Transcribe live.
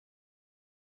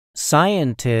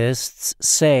Scientists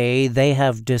say they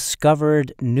have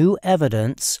discovered new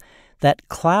evidence that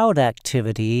cloud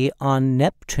activity on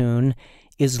Neptune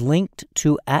is linked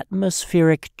to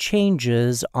atmospheric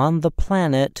changes on the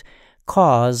planet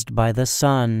caused by the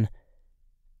Sun.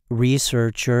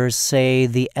 Researchers say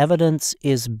the evidence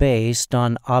is based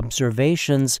on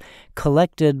observations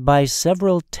collected by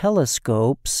several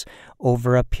telescopes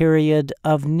over a period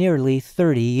of nearly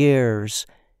 30 years.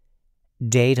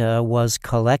 Data was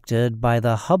collected by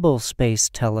the Hubble Space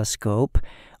Telescope,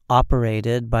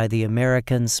 operated by the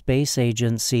American Space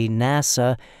Agency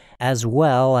NASA, as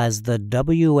well as the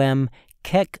W.M.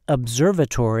 Keck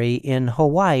Observatory in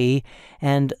Hawaii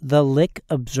and the Lick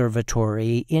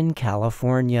Observatory in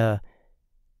California.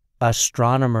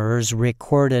 Astronomers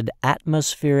recorded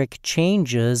atmospheric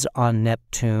changes on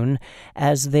Neptune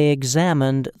as they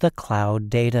examined the cloud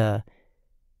data.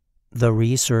 The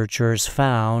researchers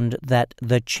found that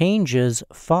the changes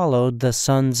followed the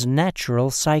Sun's natural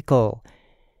cycle.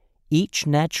 Each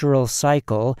natural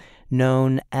cycle,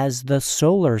 known as the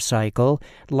solar cycle,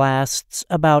 lasts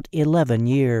about 11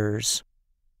 years.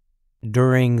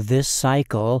 During this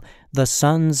cycle, the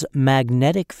Sun's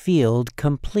magnetic field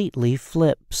completely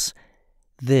flips.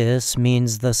 This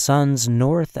means the Sun's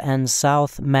north and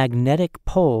south magnetic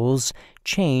poles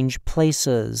change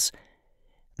places.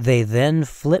 They then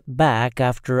flip back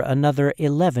after another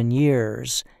 11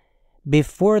 years.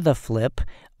 Before the flip,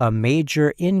 a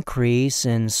major increase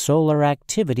in solar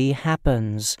activity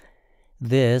happens.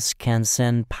 This can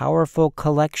send powerful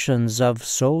collections of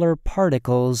solar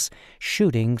particles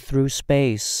shooting through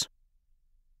space.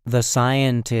 The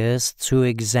scientists who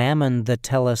examined the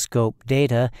telescope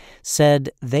data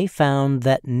said they found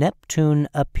that Neptune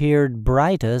appeared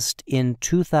brightest in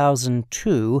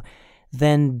 2002,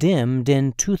 then dimmed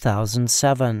in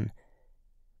 2007.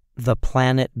 The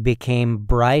planet became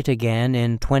bright again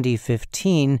in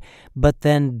 2015, but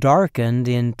then darkened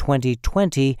in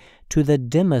 2020 to the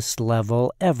dimmest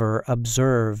level ever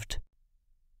observed.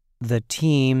 The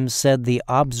team said the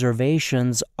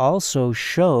observations also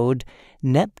showed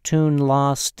Neptune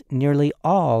lost nearly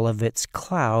all of its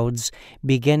clouds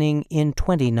beginning in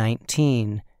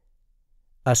 2019.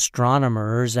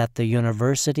 Astronomers at the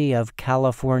University of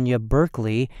California,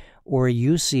 Berkeley, or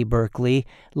UC Berkeley,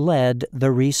 led the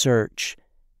research.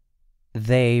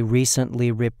 They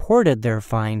recently reported their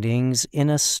findings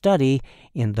in a study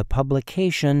in the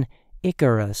publication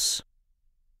Icarus.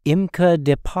 Imke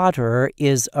de Potter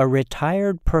is a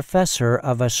retired professor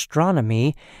of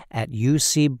astronomy at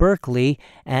UC Berkeley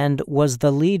and was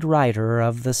the lead writer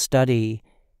of the study.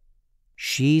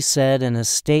 She said in a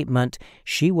statement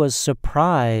she was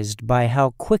surprised by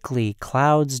how quickly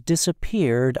clouds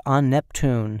disappeared on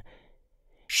Neptune.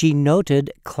 She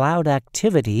noted cloud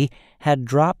activity had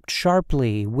dropped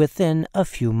sharply within a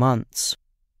few months.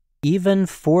 Even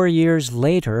 4 years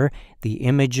later, the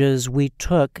images we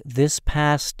took this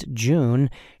past June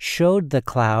showed the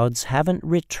clouds haven't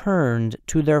returned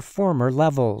to their former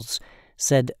levels,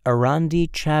 said Arandi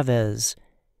Chavez.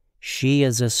 She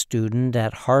is a student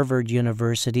at Harvard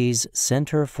University's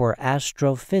Center for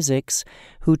Astrophysics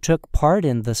who took part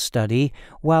in the study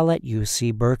while at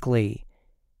UC Berkeley.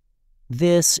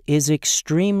 This is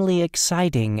extremely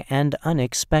exciting and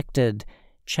unexpected,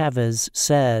 Chavez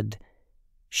said.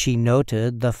 She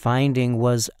noted the finding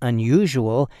was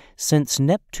unusual since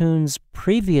Neptune's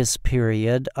previous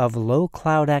period of low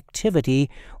cloud activity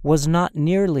was not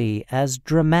nearly as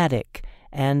dramatic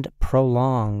and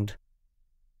prolonged.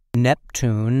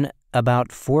 Neptune,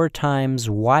 about 4 times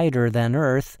wider than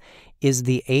Earth, is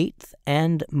the 8th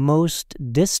and most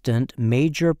distant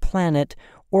major planet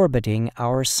orbiting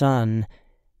our Sun,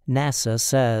 NASA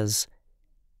says.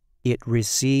 It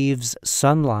receives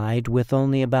sunlight with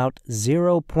only about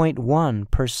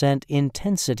 0.1%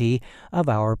 intensity of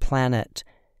our planet.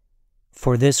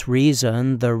 For this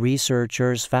reason, the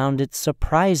researchers found it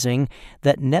surprising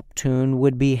that Neptune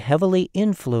would be heavily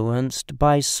influenced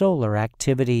by solar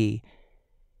activity.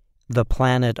 The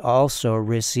planet also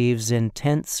receives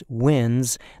intense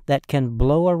winds that can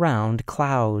blow around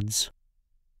clouds.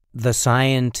 The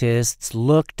scientists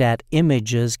looked at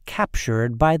images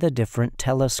captured by the different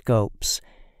telescopes.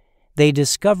 They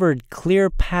discovered clear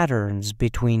patterns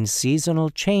between seasonal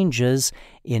changes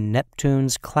in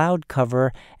Neptune's cloud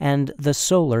cover and the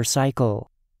solar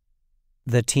cycle.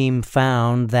 The team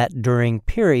found that during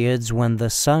periods when the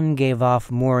Sun gave off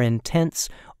more intense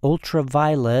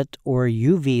ultraviolet or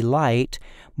UV light,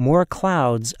 more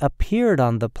clouds appeared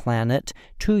on the planet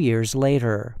 2 years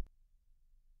later.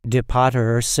 De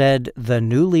Potter said the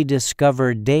newly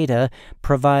discovered data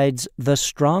provides the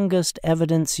strongest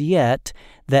evidence yet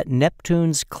that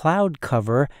Neptune's cloud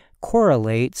cover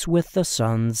correlates with the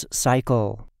sun's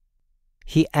cycle.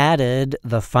 He added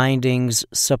the findings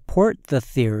support the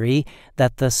theory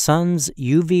that the sun's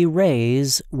UV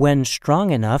rays, when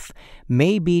strong enough,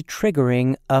 may be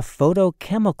triggering a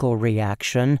photochemical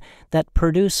reaction that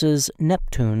produces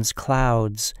Neptune's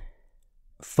clouds.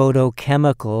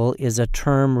 Photochemical is a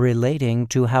term relating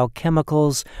to how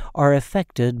chemicals are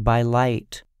affected by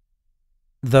light.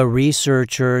 The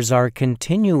researchers are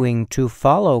continuing to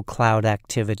follow cloud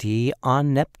activity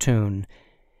on Neptune.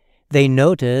 They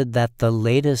noted that the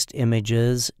latest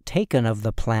images taken of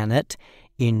the planet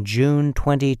in June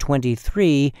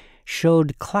 2023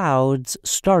 showed clouds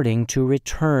starting to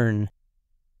return.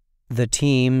 The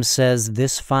team says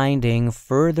this finding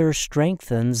further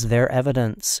strengthens their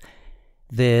evidence.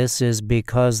 This is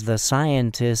because the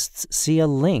scientists see a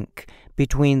link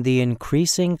between the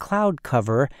increasing cloud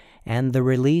cover and the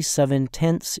release of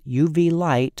intense UV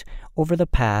light over the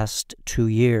past 2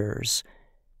 years.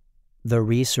 The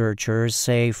researchers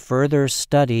say further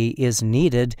study is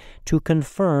needed to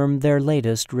confirm their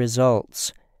latest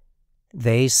results.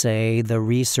 They say the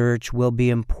research will be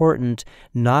important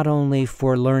not only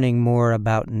for learning more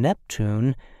about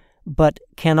Neptune, but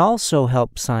can also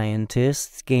help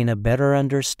scientists gain a better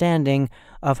understanding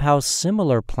of how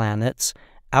similar planets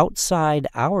outside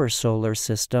our solar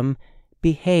system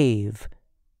behave.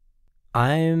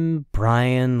 I'm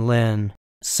Brian Lynn.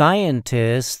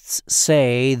 Scientists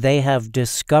say they have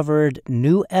discovered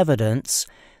new evidence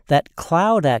that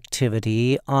cloud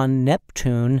activity on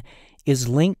Neptune is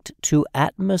linked to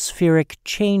atmospheric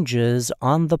changes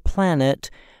on the planet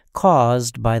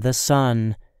caused by the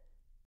sun.